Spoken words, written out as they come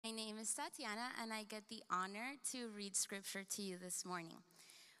name is Tatiana, and I get the honor to read scripture to you this morning.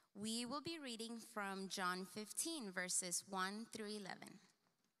 We will be reading from John 15, verses 1 through 11.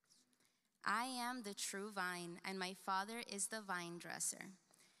 I am the true vine, and my Father is the vine dresser.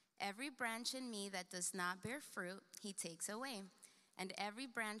 Every branch in me that does not bear fruit, he takes away. And every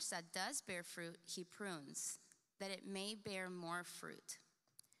branch that does bear fruit, he prunes, that it may bear more fruit.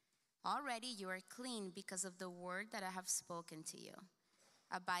 Already you are clean because of the word that I have spoken to you.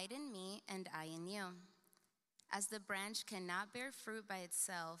 Abide in me, and I in you. As the branch cannot bear fruit by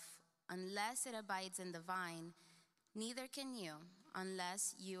itself unless it abides in the vine, neither can you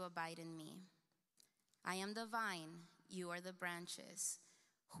unless you abide in me. I am the vine, you are the branches.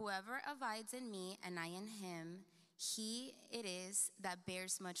 Whoever abides in me and I in him, he it is that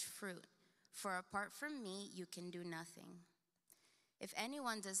bears much fruit, for apart from me you can do nothing. If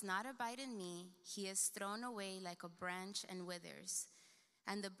anyone does not abide in me, he is thrown away like a branch and withers,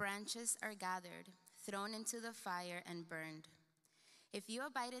 and the branches are gathered, thrown into the fire and burned. If you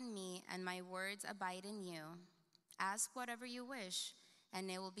abide in me and my words abide in you, ask whatever you wish, and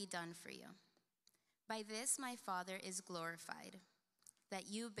it will be done for you. By this my Father is glorified, that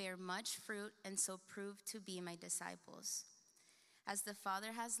you bear much fruit and so prove to be my disciples. As the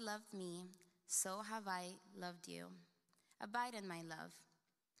Father has loved me, so have I loved you. Abide in my love.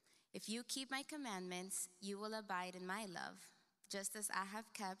 If you keep my commandments, you will abide in my love, just as I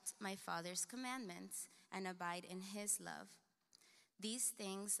have kept my Father's commandments and abide in his love. These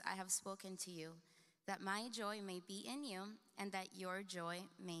things I have spoken to you, that my joy may be in you and that your joy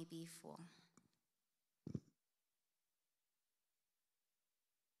may be full.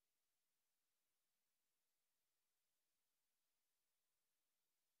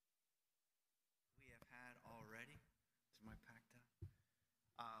 We have had already. Is my packed up?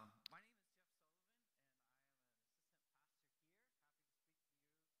 My name is Sullivan, and I am an assistant pastor here.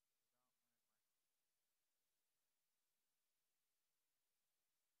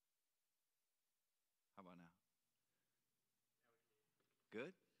 Happy to speak to you about. How about now?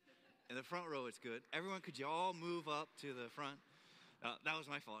 Good? In the front row, it's good. Everyone, could you all move up to the front? That was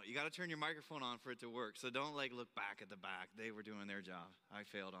my fault. You got to turn your microphone on for it to work. So don't look back at the back. They were doing their job. I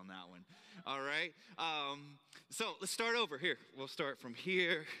failed on that one. All right. So let's start over here. We'll start from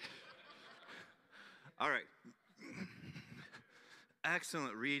here. All right.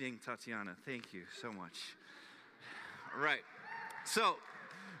 Excellent reading, Tatiana. Thank you so much. All right.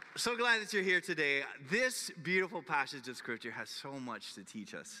 So glad that you're here today. This beautiful passage of scripture has so much to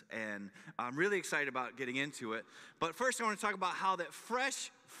teach us, and I'm really excited about getting into it. But first, I want to talk about how that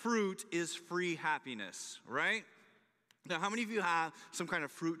fresh fruit is free happiness, right? Now, how many of you have some kind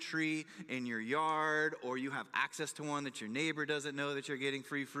of fruit tree in your yard, or you have access to one that your neighbor doesn't know that you're getting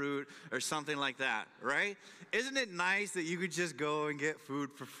free fruit, or something like that, right? Isn't it nice that you could just go and get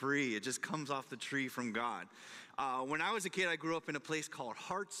food for free? It just comes off the tree from God. When I was a kid, I grew up in a place called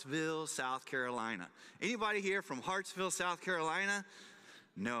Hartsville, South Carolina. Anybody here from Hartsville, South Carolina?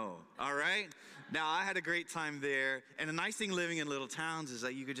 No. All right. Now, I had a great time there. And the nice thing living in little towns is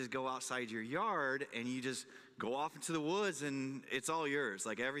that you could just go outside your yard and you just go off into the woods and it's all yours.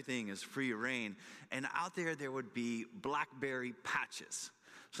 Like everything is free reign. And out there would be blackberry patches.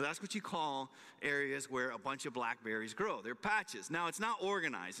 So that's what you call areas where a bunch of blackberries grow. They're patches. Now, it's not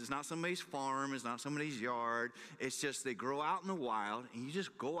organized. It's not somebody's farm. It's not somebody's yard. It's just they grow out in the wild, and you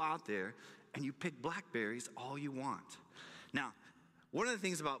just go out there, and you pick blackberries all you want. Now, one of the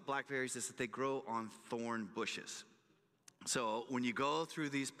things about blackberries is that they grow on thorn bushes. So when you go through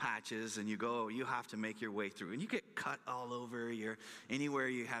these patches and you have to make your way through. And you get cut all over anywhere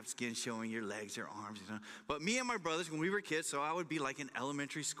you have skin showing, your legs, your arms. You know. But me and my brothers, when we were kids, so I would be like in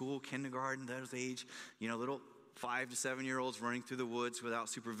elementary school, kindergarten, those age, little 5 to 7-year-olds running through the woods without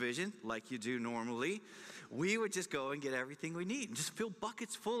supervision, like you do normally. We would just go and get everything we need and just fill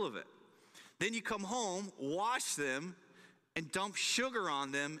buckets full of it. Then you come home, wash them, and dump sugar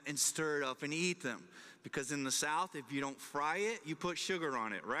on them and stir it up and eat them. Because in the South, if you don't fry it, you put sugar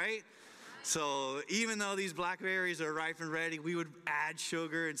on it, right? So even though these blackberries are ripe and ready, we would add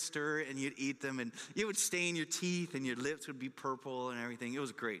sugar and stir it, and you'd eat them, and it would stain your teeth, and your lips would be purple and everything. It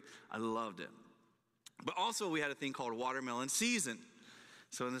was great. I loved it. But also, we had a thing called watermelon season.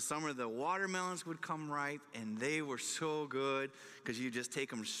 So in the summer, the watermelons would come ripe, and they were so good because you just take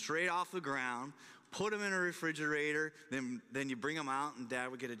them straight off the ground, put them in a refrigerator, then you bring them out, and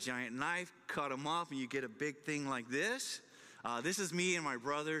Dad would get a giant knife, cut them up, and you get a big thing like this. This is me and my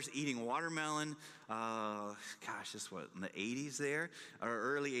brothers eating watermelon. This what, in the 80s there, or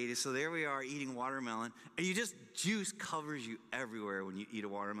early 80s. So there we are eating watermelon. And juice covers you everywhere when you eat a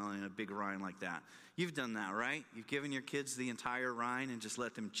watermelon in a big rind like that. You've done that, right? You've given your kids the entire rind and just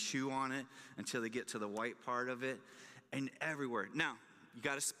let them chew on it until they get to the white part of it. And everywhere. Now, you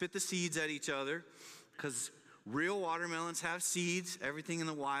got to spit the seeds at each other because real watermelons have seeds. Everything in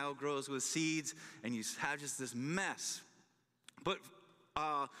the wild grows with seeds. And you have just this mess. But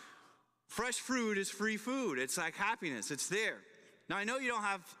fresh fruit is free food. It's like happiness. It's there. Now, I know you don't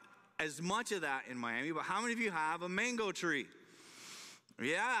have as much of that in Miami, but how many of you have a mango tree?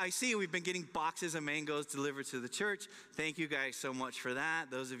 Yeah, I see. We've been getting boxes of mangoes delivered to the church. Thank you guys so much for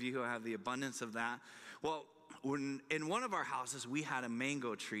that, those of you who have the abundance of that. Well, in one of our houses, we had a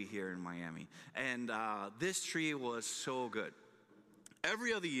mango tree here in Miami, and this tree was so good.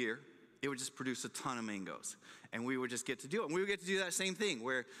 Every other year, it would just produce a ton of mangoes, and we would just get to do it. And we would get to do that same thing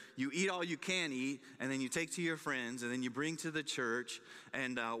where you eat all you can eat, and then you take to your friends, and then you bring to the church.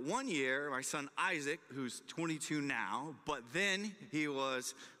 And one year, my son Isaac, who's 22 now, but then he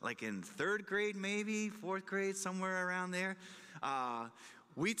was like in 3rd grade maybe, 4th grade, somewhere around there,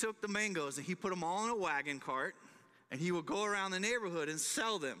 we took the mangoes, and he put them all in a wagon cart, and he would go around the neighborhood and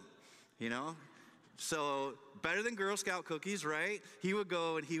sell them, So better than Girl Scout cookies, right? He would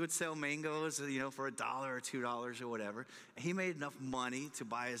go and he would sell mangoes, for $1 or $2 or whatever. And he made enough money to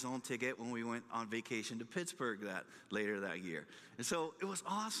buy his own ticket when we went on vacation to Pittsburgh later that year. And so it was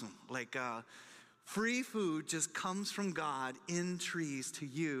awesome. Free food just comes from God in trees to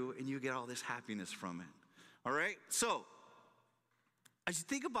you, and you get all this happiness from it. All right? So as you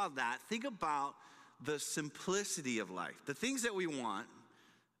think about that, think about the simplicity of life. The things that we want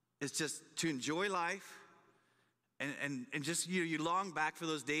is just to enjoy life and just, you long back for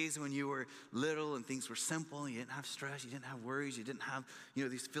those days when you were little and things were simple and you didn't have stress, you didn't have worries, you didn't have,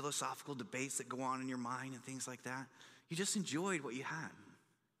 these philosophical debates that go on in your mind and things like that. You just enjoyed what you had.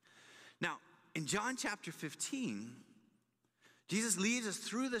 Now, in John chapter 15, Jesus leads us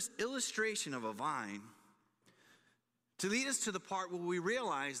through this illustration of a vine to lead us to the part where we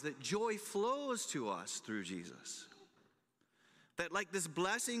realize that joy flows to us through Jesus. That like this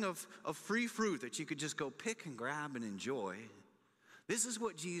blessing of free fruit that you could just go pick and grab and enjoy, this is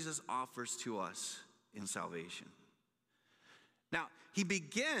what Jesus offers to us in salvation. Now, he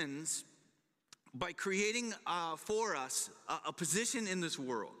begins by creating for us a position in this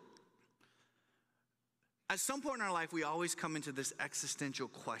world. At some point in our life, we always come into this existential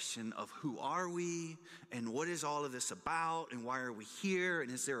question of who are we and what is all of this about and why are we here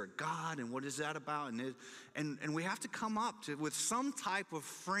and is there a God and what is that about? And we have to come up with some type of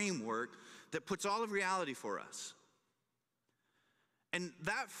framework that puts all of reality for us. And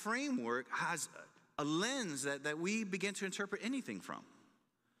that framework has a lens that we begin to interpret anything from.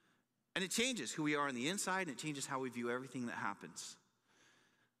 And it changes who we are on the inside, and it changes how we view everything that happens.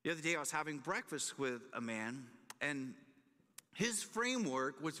 The other day I was having breakfast with a man, and his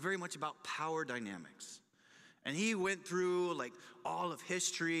framework was very much about power dynamics. And he went through like all of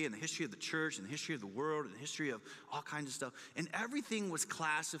history and the history of the church and the history of the world and the history of all kinds of stuff. And everything was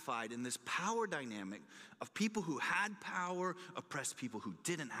classified in this power dynamic of people who had power oppressed people who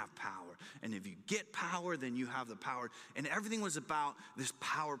didn't have power. And if you get power, then you have the power. And everything was about this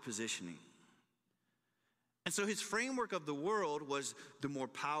power positioning. And so his framework of the world was the more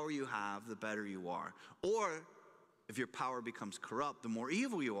power you have, the better you are. Or if your power becomes corrupt, the more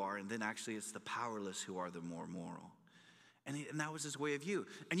evil you are, and then actually it's the powerless who are the more moral. And that was his way of view.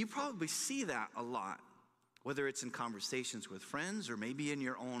 And you probably see that a lot, whether it's in conversations with friends or maybe in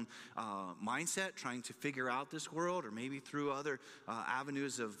your own mindset trying to figure out this world, or maybe through other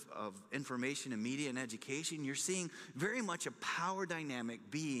avenues of information and media and education. You're seeing very much a power dynamic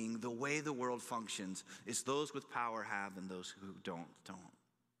being the way the world functions. It's those with power have and those who don't.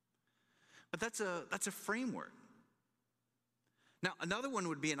 But that's a framework. Now, another one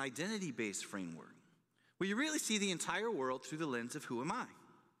would be an identity-based framework, where you really see the entire world through the lens of who am I?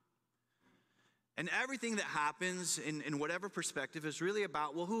 And everything that happens in whatever perspective is really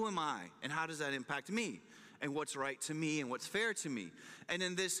about, well, who am I? And how does that impact me? And what's right to me and what's fair to me? And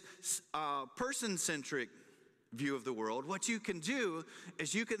in this person-centric view of the world, what you can do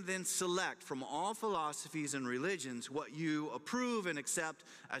is you can then select from all philosophies and religions what you approve and accept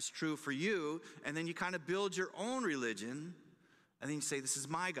as true for you. And then you kind of build your own religion. And then you say, this is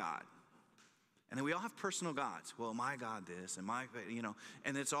my God. And then we all have personal gods. Well, my God this, and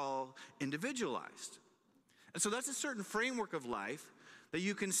and it's all individualized. And so that's a certain framework of life that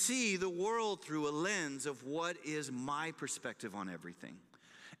you can see the world through a lens of what is my perspective on everything.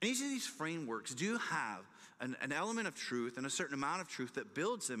 And each of these frameworks do have an element of truth and a certain amount of truth that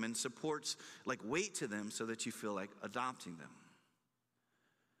builds them and supports like weight to them so that you feel like adopting them.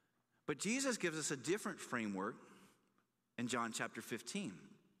 But Jesus gives us a different framework in John chapter 15.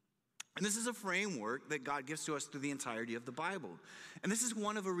 And this is a framework that God gives to us through the entirety of the Bible. And this is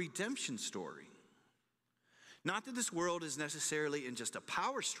one of a redemption story. Not that this world is necessarily in just a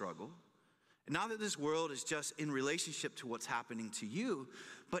power struggle, not that this world is just in relationship to what's happening to you,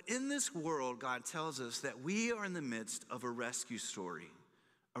 but in this world, God tells us that we are in the midst of a rescue story,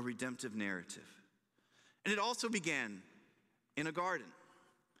 a redemptive narrative. And it also began in a garden.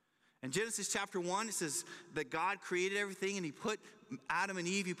 In Genesis chapter 1, it says that God created everything and he put Adam and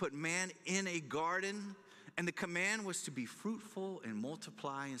Eve, he put man in a garden. And the command was to be fruitful and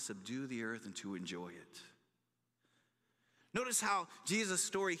multiply and subdue the earth and to enjoy it. Notice how Jesus'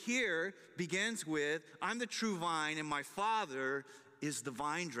 story here begins with, I'm the true vine and my Father is the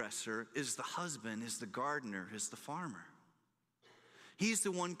vine dresser, is the husband, is the gardener, is the farmer. He's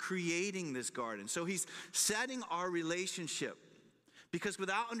the one creating this garden. So he's setting our relationship. Because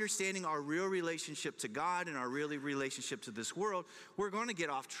without understanding our real relationship to God and our real relationship to this world, we're going to get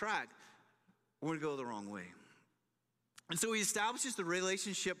off track. We're going to go the wrong way. And so he establishes the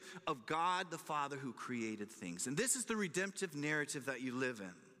relationship of God the Father who created things. And this is the redemptive narrative that you live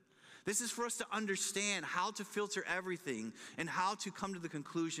in. This is for us to understand how to filter everything and how to come to the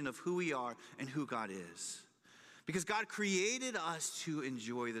conclusion of who we are and who God is. Because God created us to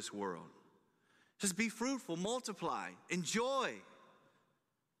enjoy this world. Just be fruitful, multiply, enjoy.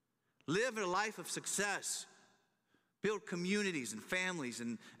 Live a life of success. Build communities and families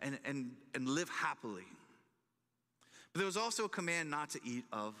and live happily. But there was also a command not to eat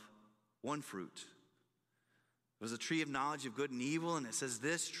of one fruit. It was a tree of knowledge of good and evil, and it says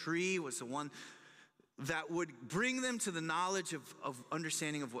this tree was the one that would bring them to the knowledge of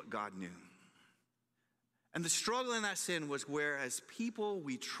understanding of what God knew. And the struggle in that sin was where as people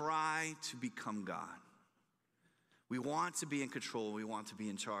we try to become God. We want to be in control. We want to be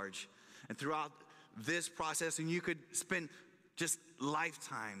in charge. And throughout this process, and you could spend just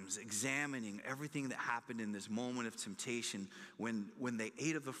lifetimes examining everything that happened in this moment of temptation when they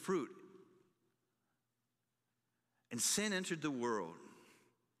ate of the fruit. And sin entered the world.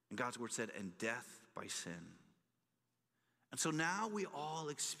 And God's word said, and death by sin. And so now we all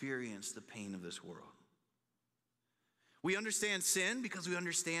experience the pain of this world. We understand sin because we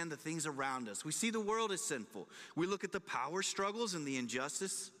understand the things around us. We see the world as sinful. We look at the power struggles and the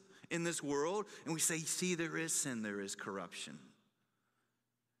injustice in this world, and we say, see, there is sin, there is corruption.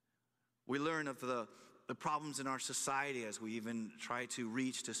 We learn of the problems in our society as we even try to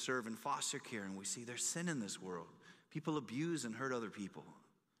reach to serve in foster care, and we see there's sin in this world. People abuse and hurt other people.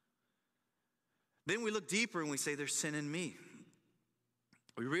 Then we look deeper and we say, there's sin in me.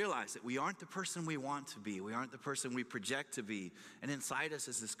 We realize that we aren't the person we want to be. We aren't the person we project to be. And inside us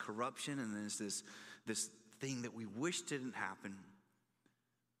is this corruption, and there's this thing that we wish didn't happen,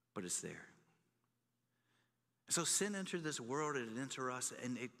 but it's there. So sin entered this world, and it entered us,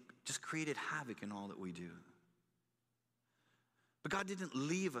 and it just created havoc in all that we do. But God didn't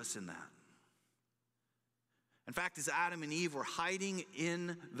leave us in that. In fact, as Adam and Eve were hiding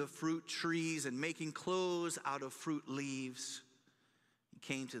in the fruit trees and making clothes out of fruit leaves, he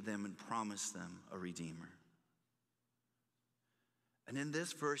came to them and promised them a redeemer. And in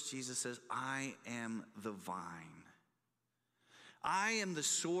this verse, Jesus says, I am the vine. I am the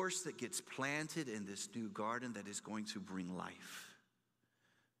source that gets planted in this new garden that is going to bring life.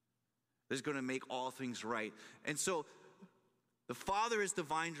 That is going to make all things right. And so the Father is the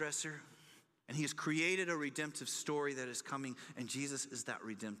vine dresser, and he has created a redemptive story that is coming, and Jesus is that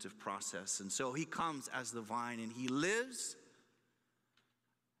redemptive process. And so he comes as the vine, and he lives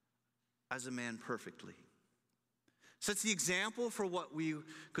as a man perfectly. Sets the example for what we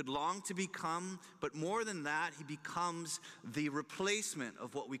could long to become, but more than that, he becomes the replacement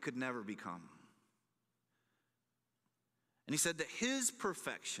of what we could never become. And he said that his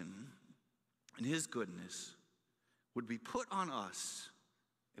perfection and his goodness would be put on us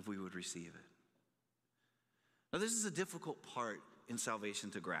if we would receive it. Now, this is a difficult part in salvation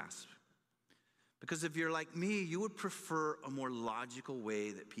to grasp. Because if you're like me, you would prefer a more logical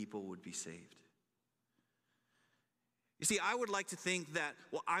way that people would be saved. You see, I would like to think that,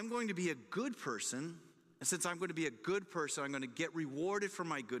 well, I'm going to be a good person, and since I'm going to be a good person, I'm going to get rewarded for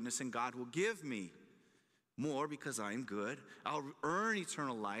my goodness, and God will give me more because I am good. I'll earn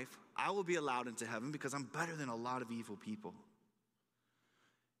eternal life. I will be allowed into heaven because I'm better than a lot of evil people.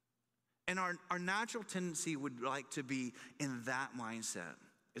 And our natural tendency would like to be in that mindset,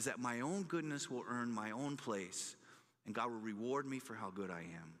 is that my own goodness will earn my own place, and God will reward me for how good I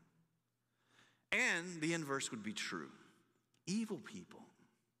am. And the inverse would be true. Evil people,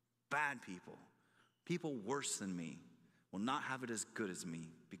 bad people, people worse than me will not have it as good as me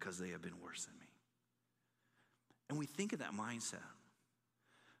because they have been worse than me. And we think of that mindset.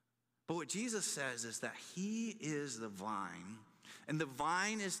 But what Jesus says is that he is the vine, and the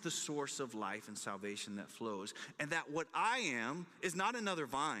vine is the source of life and salvation that flows, and that what I am is not another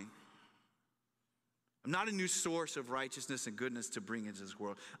vine. I'm not a new source of righteousness and goodness to bring into this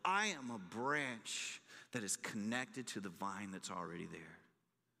world. I am a branch that is connected to the vine that's already there.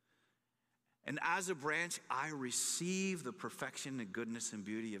 And as a branch, I receive the perfection and goodness and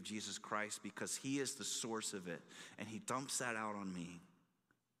beauty of Jesus Christ because he is the source of it. And he dumps that out on me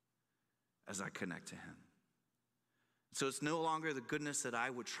as I connect to him. So it's no longer the goodness that I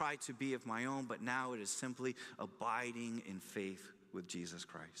would try to be of my own, but now it is simply abiding in faith with Jesus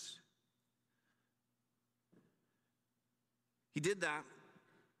Christ. He did that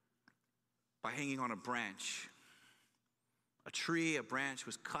by hanging on a branch. A tree, a branch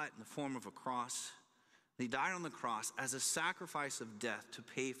was cut in the form of a cross. He died on the cross as a sacrifice of death to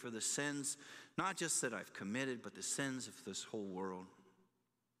pay for the sins, not just that I've committed, but the sins of this whole world,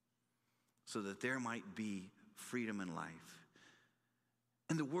 so that there might be freedom and life.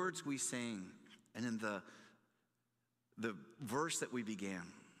 In the words we sang, and in the verse that we began,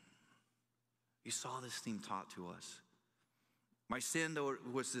 you saw this theme taught to us. My sin, though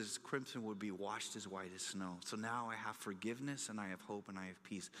it was as crimson, would be washed as white as snow. So now I have forgiveness, and I have hope, and I have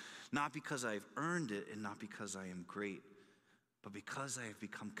peace. Not because I've earned it, and not because I am great, but because I have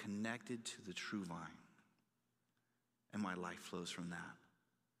become connected to the true vine. And my life flows from that.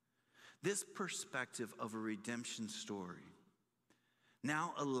 This perspective of a redemption story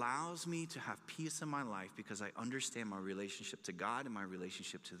now allows me to have peace in my life because I understand my relationship to God and my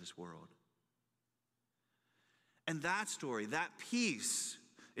relationship to this world. And that story, that peace,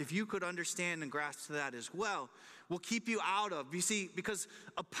 if you could understand and grasp that as well, will keep you out of, you see, because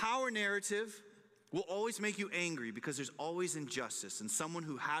a power narrative will always make you angry because there's always injustice, and someone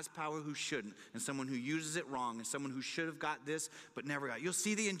who has power who shouldn't, and someone who uses it wrong, and someone who should have got this but never got it. You'll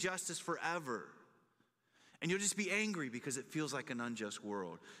see the injustice forever. And you'll just be angry because it feels like an unjust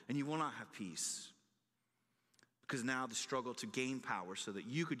world, and you will not have peace. Because now the struggle to gain power so that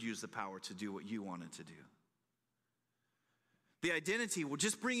you could use the power to do what you wanted to do. The identity will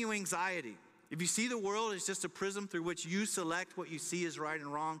just bring you anxiety. If you see the world as just a prism through which you select what you see as right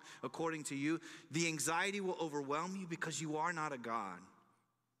and wrong according to you, the anxiety will overwhelm you because you are not a God.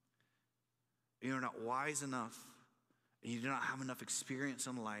 You're not wise enough, and you do not have enough experience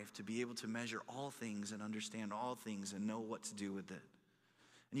in life to be able to measure all things and understand all things and know what to do with it.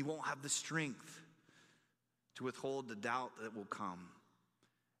 And you won't have the strength to withhold the doubt that will come.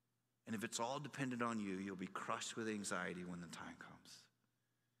 And if it's all dependent on you, you'll be crushed with anxiety when the time comes.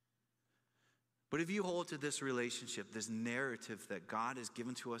 But if you hold to this relationship, this narrative that God has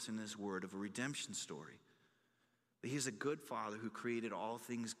given to us in his word of a redemption story, that he's a good father who created all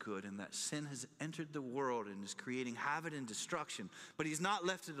things good, and that sin has entered the world and is creating havoc and destruction, but he's not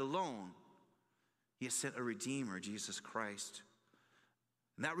left it alone. He has sent a redeemer, Jesus Christ.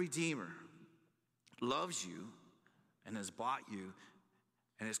 And that redeemer loves you and has bought you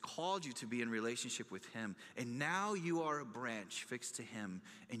and has called you to be in relationship with him. And now you are a branch fixed to him,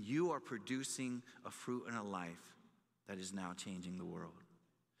 and you are producing a fruit and a life that is now changing the world.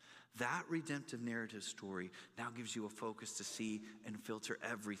 That redemptive narrative story now gives you a focus to see and filter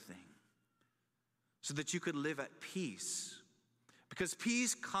everything so that you could live at peace. Because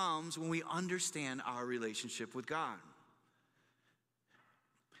peace comes when we understand our relationship with God.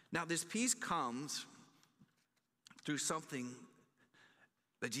 Now, this peace comes through something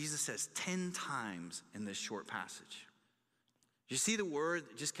that Jesus says 10 times in this short passage. You see the word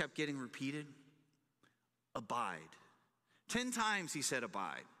that just kept getting repeated? Abide. 10 times he said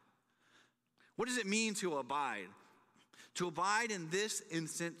abide. What does it mean to abide? To abide in this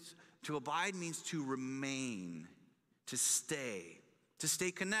instance, to abide means to remain, to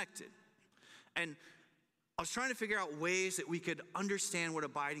stay connected. And I was trying to figure out ways that we could understand what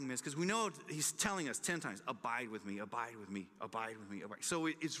abiding means, because we know he's telling us 10 times, abide with me, abide with me, abide with me. Abide. So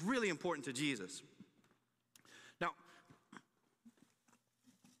it's really important to Jesus. Now,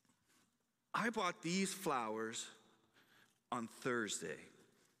 I bought these flowers on Thursday.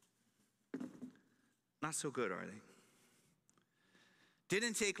 Not so good, are they?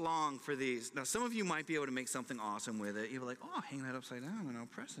 Didn't take long for these. Now, some of you might be able to make something awesome with it. You're like, oh, I'll hang that upside down and I'll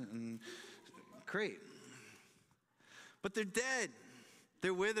press it, and great. But they're dead.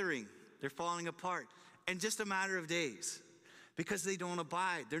 They're withering. They're falling apart. In just a matter of days. Because they don't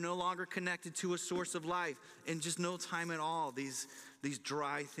abide. They're no longer connected to a source of life. In just no time at all, these these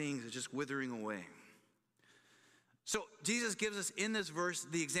dry things are just withering away. So Jesus gives us in this verse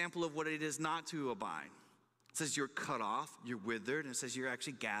the example of what it is not to abide. It says you're cut off, you're withered, and it says you're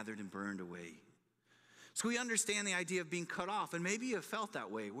actually gathered and burned away. So we understand the idea of being cut off, and maybe you have felt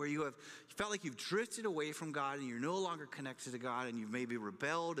that way, where you felt like you've drifted away from God and you're no longer connected to God, and you've maybe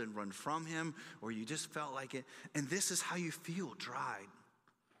rebelled and run from him, or you just felt like it, and this is how you feel, dried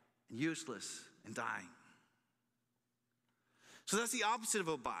and useless and dying. So that's the opposite of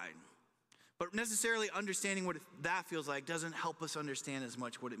abide. But necessarily understanding what that feels like doesn't help us understand as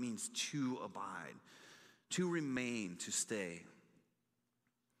much what it means to abide, to remain, to stay.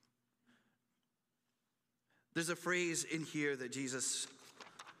 There's a phrase in here that Jesus,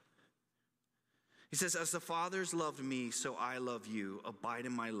 he says, as the Father's loved me, so I love you. Abide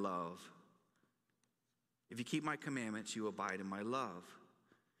in my love. If you keep my commandments, you abide in my love.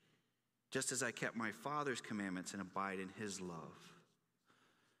 Just as I kept my Father's commandments and abide in his love.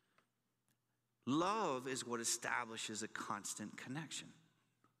 Love is what establishes a constant connection.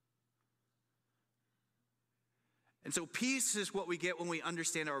 And so peace is what we get when we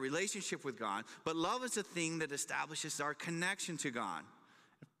understand our relationship with God. But love is the thing that establishes our connection to God.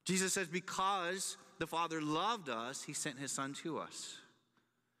 Jesus says, because the Father loved us, he sent his Son to us.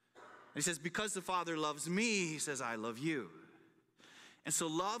 And he says, because the Father loves me, he says, I love you. And so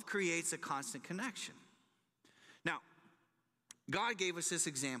love creates a constant connection. Now, God gave us this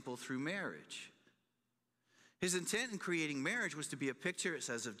example through marriage. His intent in creating marriage was to be a picture, it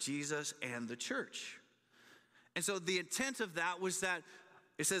says, of Jesus and the church. And so the intent of that was that,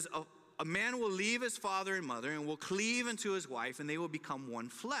 it says, a man will leave his father and mother and will cleave unto his wife, and they will become one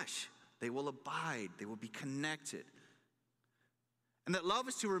flesh. They will abide. They will be connected. And that love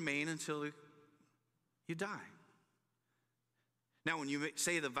is to remain until you die. Now, when you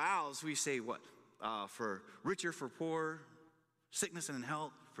say the vows, we say what? For richer, for poor, sickness and in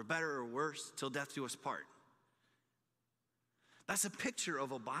health, for better or worse, till death do us part. That's a picture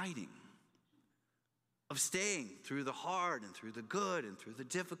of abiding. Of staying through the hard and through the good and through the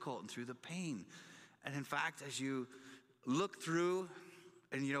difficult and through the pain. And in fact, as you look through,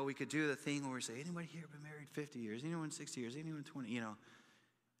 and we could do the thing where we say, anybody here been married 50 years? Anyone 60 years? Anyone 20?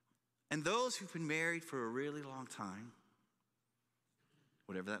 And those who've been married for a really long time,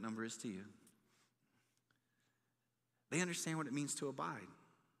 whatever that number is to you, they understand what it means to abide.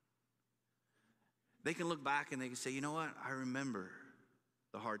 They can look back and they can say, you know what? I remember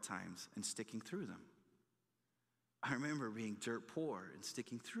the hard times and sticking through them. I remember being dirt poor and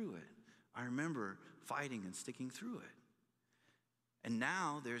sticking through it. I remember fighting and sticking through it. And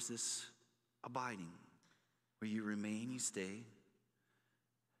now there's this abiding where you remain, you stay.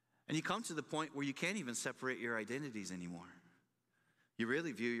 And you come to the point where you can't even separate your identities anymore. You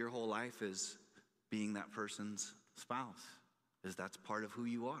really view your whole life as being that person's spouse, as that's part of who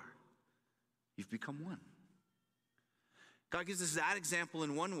you are. You've become one. God gives us that example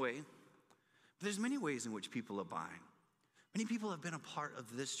in one way. But there's many ways in which people abide. Many people have been a part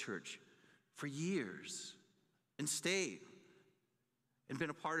of this church for years and stayed and been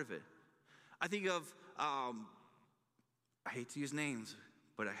a part of it. I think of, I hate to use names,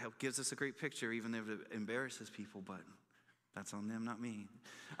 but it gives us a great picture, even if it embarrasses people, but that's on them, not me.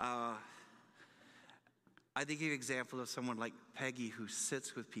 I think of an example of someone like Peggy who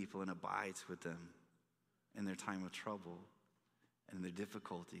sits with people and abides with them in their time of trouble and their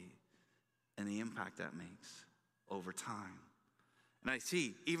difficulty. And the impact that makes over time. And I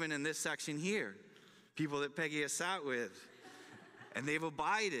see, even in this section here, people that Peggy has sat with, and they've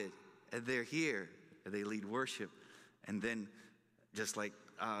abided, and they're here, and they lead worship. And then, just like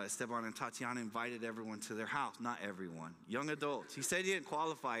Esteban and Tatiana invited everyone to their house, not everyone, young adults. He said he didn't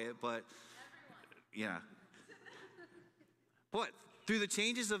qualify it, but yeah. But through the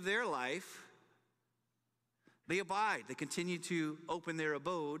changes of their life, they abide. They continue to open their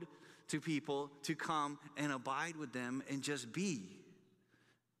abode to people to come and abide with them and just be.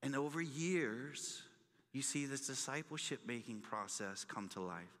 And over years, you see this discipleship making process come to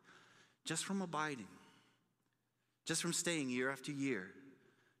life. Just from abiding. Just from staying year after year.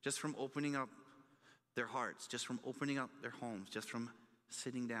 Just from opening up their hearts. Just from opening up their homes. Just from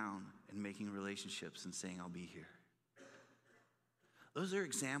sitting down and making relationships and saying, I'll be here. Those are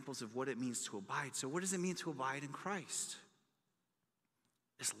examples of what it means to abide. So what does it mean to abide in Christ?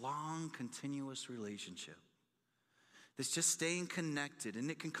 This long, continuous relationship. This just staying connected. And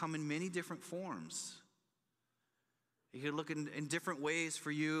it can come in many different forms. You can look in different ways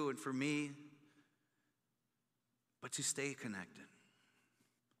for you and for me. But to stay connected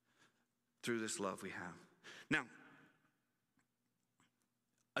through this love we have. Now,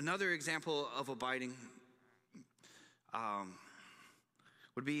 another example of abiding,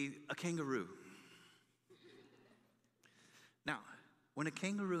 would be a kangaroo. Now, when a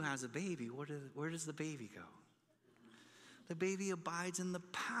kangaroo has a baby, where does the baby go? The baby abides in the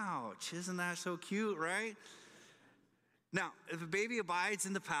pouch. Isn't that so cute, right? Now, if a baby abides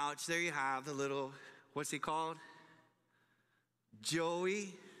in the pouch, there you have the little, what's he called? Joey.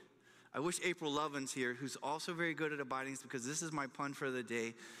 I wish April Lovin's here, who's also very good at abiding, because this is my pun for the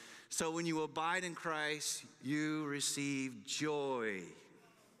day. So when you abide in Christ, you receive joy.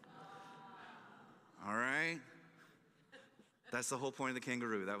 All right? That's the whole point of the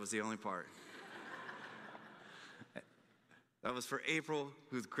kangaroo. That was the only part. That was for April,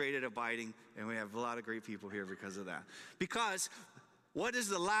 who's great at abiding, and we have a lot of great people here because of that. Because what is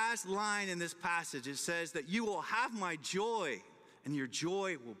the last line in this passage? It says that you will have my joy, and your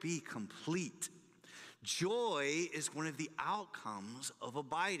joy will be complete. Joy is one of the outcomes of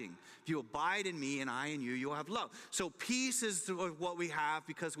abiding. If you abide in me and I in you, you'll have love. So peace is what we have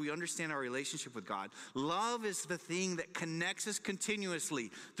because we understand our relationship with God. Love is the thing that connects us continuously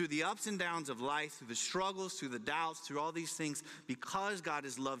through the ups and downs of life, through the struggles, through the doubts, through all these things. Because God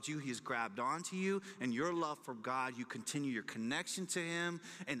has loved you, he has grabbed onto you, and your love for God, you continue your connection to him,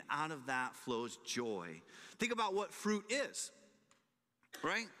 and out of that flows joy. Think about what fruit is,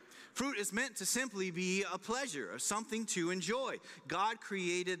 right? Fruit is meant to simply be a pleasure, something to enjoy. God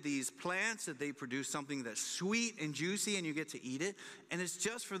created these plants that they produce something that's sweet and juicy, and you get to eat it, and it's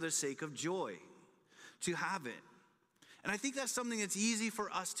just for the sake of joy, to have it. And I think that's something that's easy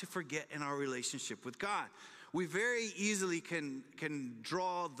for us to forget in our relationship with God. We very easily can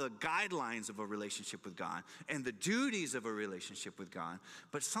draw the guidelines of a relationship with God and the duties of a relationship with God,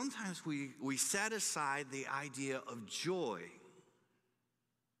 but sometimes we set aside the idea of joy.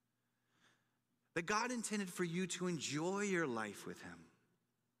 That God intended for you to enjoy your life with him.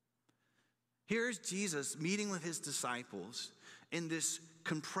 Here's Jesus meeting with his disciples in this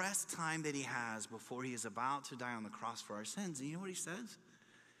compressed time that he has before he is about to die on the cross for our sins. And you know what he says?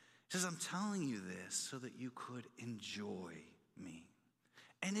 He says, I'm telling you this so that you could enjoy me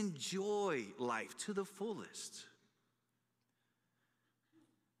and enjoy life to the fullest.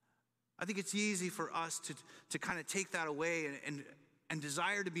 I think it's easy for us to kind of take that away and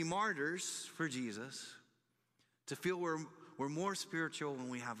desire to be martyrs for Jesus, to feel we're more spiritual when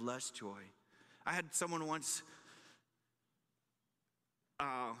we have less joy. I had someone once,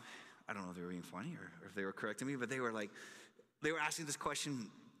 I don't know if they were being funny or if they were correcting me, but they were asking this question,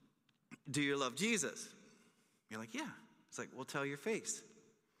 do you love Jesus? You're like, yeah. It's like, well, tell your face.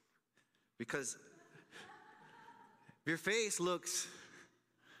 Because if your face looks,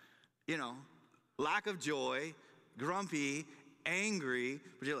 lack of joy, grumpy, angry,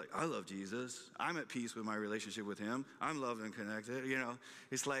 but you're like, I love Jesus. I'm at peace with my relationship with him. I'm loved and connected.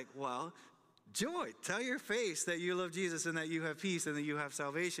 It's like, well, joy. Tell your face that you love Jesus and that you have peace and that you have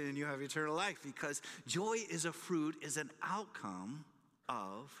salvation and you have eternal life, because joy is a fruit, is an outcome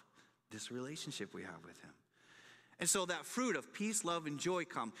of this relationship we have with him. And so that fruit of peace, love, and joy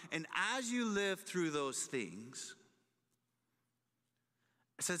come. And as you live through those things,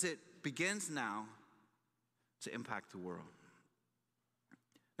 it says it begins now to impact the world.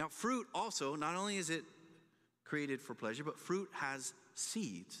 Now, fruit also, not only is it created for pleasure, but fruit has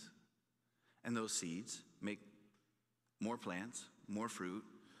seeds. And those seeds make more plants, more fruit,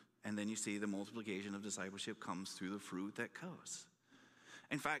 and then you see the multiplication of discipleship comes through the fruit that goes.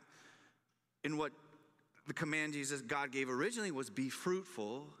 In fact, in what the command God gave originally was be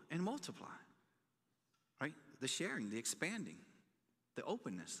fruitful and multiply. Right? The sharing, the expanding, the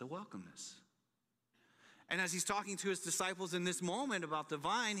openness, the welcomeness. And as he's talking to his disciples in this moment about the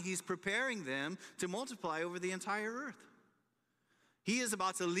vine, he's preparing them to multiply over the entire earth. He is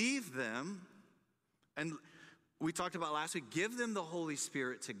about to leave them, and we talked about last week, give them the Holy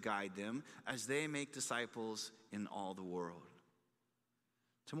Spirit to guide them as they make disciples in all the world,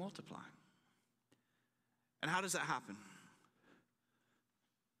 to multiply. And how does that happen?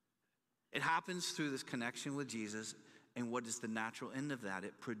 It happens through this connection with Jesus, and what is the natural end of that?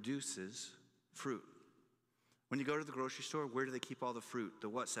 It produces fruit. When you go to the grocery store, where do they keep all the fruit? The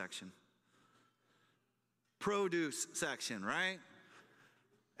what section? Produce section, right?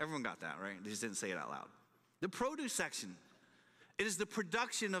 Everyone got that, right? They just didn't say it out loud. The produce section. It is the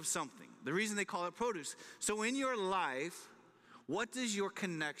production of something. The reason they call it produce. So in your life, what does your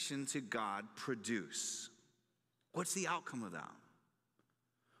connection to God produce? What's the outcome of that?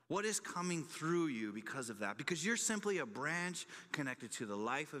 What is coming through you because of that? Because you're simply a branch connected to the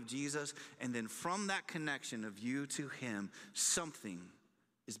life of Jesus, and then from that connection of you to him, something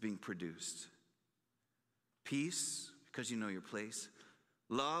is being produced. Peace, because you know your place.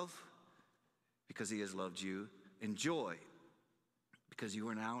 Love, because he has loved you. And joy, because you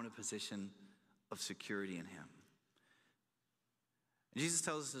are now in a position of security in him. And Jesus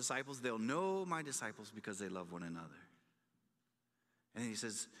tells his disciples, they'll know my disciples because they love one another. And he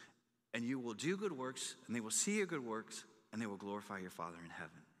says, and you will do good works, and they will see your good works, and they will glorify your Father in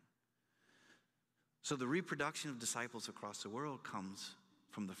heaven. So the reproduction of disciples across the world comes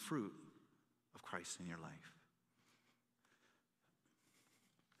from the fruit of Christ in your life.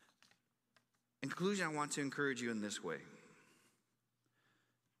 In conclusion, I want to encourage you in this way.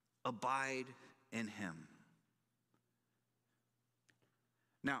 Abide in him.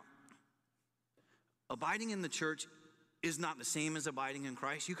 Now, abiding in the church is not the same as abiding in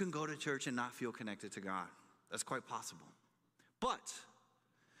Christ. You can go to church and not feel connected to God. That's quite possible. But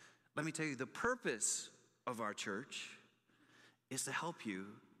let me tell you, the purpose of our church is to help you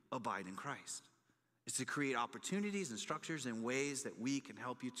abide in Christ. It's to create opportunities and structures and ways that we can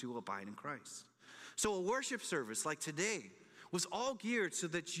help you to abide in Christ. So a worship service like today was all geared so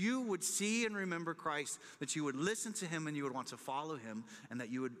that you would see and remember Christ, that you would listen to him and you would want to follow him, and that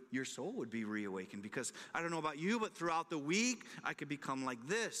your soul would be reawakened. Because I don't know about you, but throughout the week, I could become like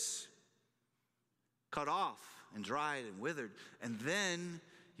this, cut off and dried and withered. And then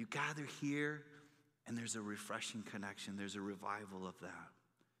you gather here and there's a refreshing connection. There's a revival of that.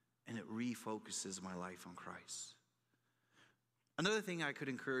 And it refocuses my life on Christ. Another thing I could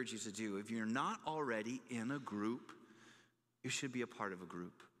encourage you to do, if you're not already in a group, you should be a part of a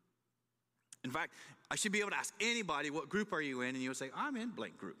group. In fact, I should be able to ask anybody, what group are you in? And you would say, I'm in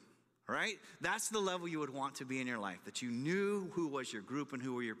blank group, all right? That's the level you would want to be in your life, that you knew who was your group and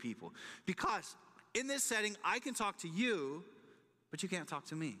who were your people. Because in this setting, I can talk to you, but you can't talk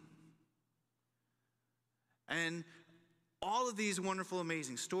to me. And all of these wonderful,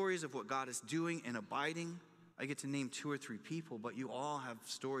 amazing stories of what God is doing and abiding, I get to name 2 or 3 people, but you all have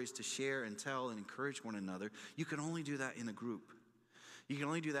stories to share and tell and encourage one another. You can only do that in a group. You can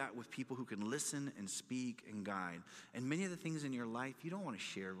only do that with people who can listen and speak and guide. And many of the things in your life, you don't want to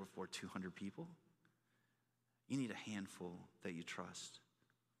share before 200 people. You need a handful that you trust.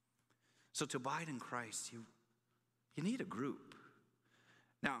 So to abide in Christ, you need a group.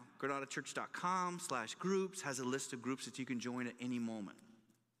 Now, granadachurch.com/groups has a list of groups that you can join at any moment.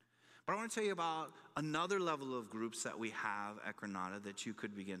 But I want to tell you about another level of groups that we have at Granada that you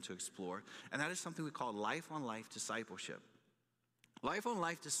could begin to explore. And that is something we call life-on-life discipleship.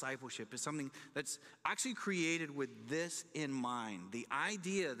 Life-on-life discipleship is something that's actually created with this in mind. The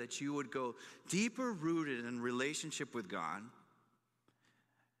idea that you would go deeper rooted in relationship with God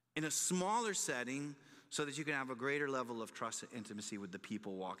in a smaller setting so that you can have a greater level of trust and intimacy with the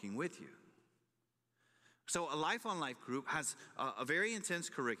people walking with you. So a life-on-life group has a very intense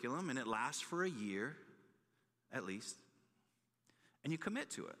curriculum, and it lasts for a year, at least, and you commit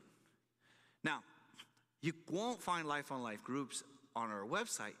to it. Now, you won't find life-on-life groups on our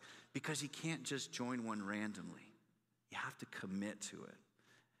website because you can't just join one randomly. You have to commit to it.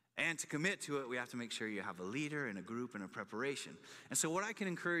 And to commit to it, we have to make sure you have a leader and a group and a preparation. And so what I can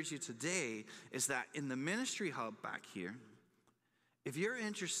encourage you today is that in the ministry hub back here, if you're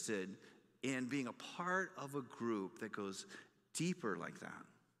interested in being a part of a group that goes deeper like that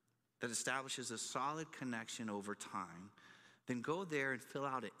establishes a solid connection over time, then go there and fill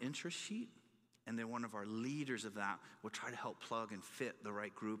out an interest sheet, and then one of our leaders of that will try to help plug and fit the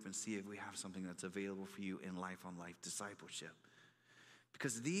right group and see if we have something that's available for you in life-on-life discipleship.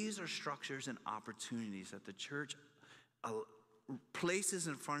 Because these are structures and opportunities that the church places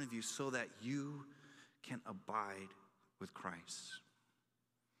in front of you so that you can abide with Christ.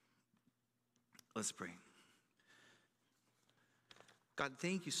 Let's pray. God,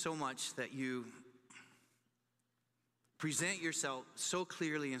 thank you so much that you present yourself so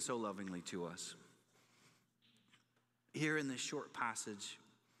clearly and so lovingly to us. Here in this short passage,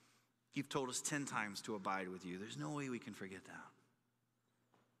 you've told us 10 times to abide with you. There's no way we can forget that.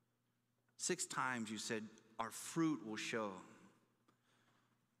 6 times you said our fruit will show.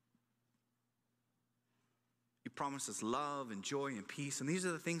 You promised us love and joy and peace, and these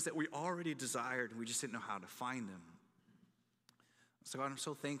are the things that we already desired, and we just didn't know how to find them. So God, I'm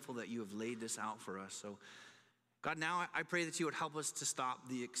so thankful that you have laid this out for us. So God, now I pray that you would help us to stop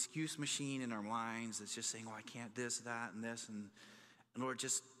the excuse machine in our minds that's just saying, oh, I can't this, that, and this, and Lord,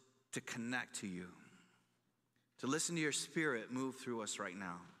 just to connect to you, to listen to your Spirit move through us right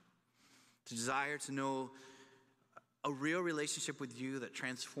now, to desire to know a real relationship with you that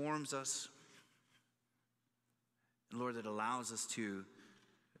transforms us, and Lord, that allows us to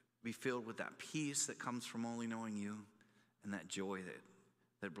be filled with that peace that comes from only knowing you, and that joy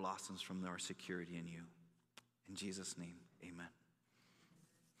that blossoms from our security in you. In Jesus' name, amen.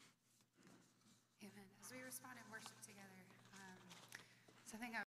 Amen. As we respond in worship together, So I think